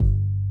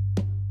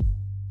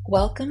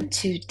Welcome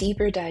to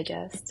Deeper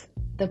Digest,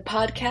 the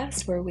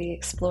podcast where we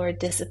explore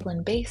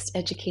discipline-based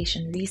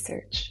education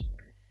research.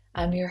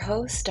 I'm your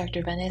host,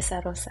 Dr.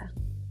 Vanessa Rosa.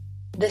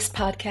 This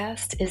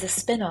podcast is a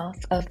spin-off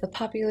of the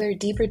popular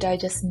Deeper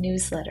Digest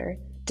newsletter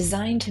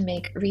designed to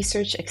make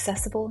research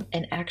accessible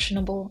and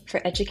actionable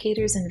for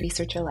educators and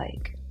research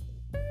alike.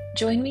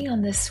 Join me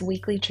on this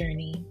weekly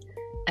journey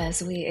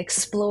as we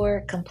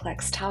explore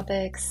complex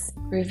topics,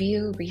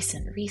 review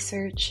recent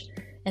research,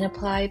 and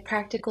apply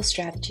practical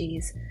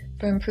strategies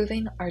for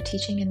improving our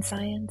teaching in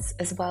science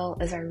as well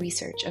as our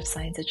research of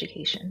science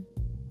education.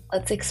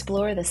 Let's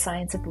explore the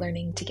science of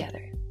learning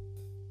together.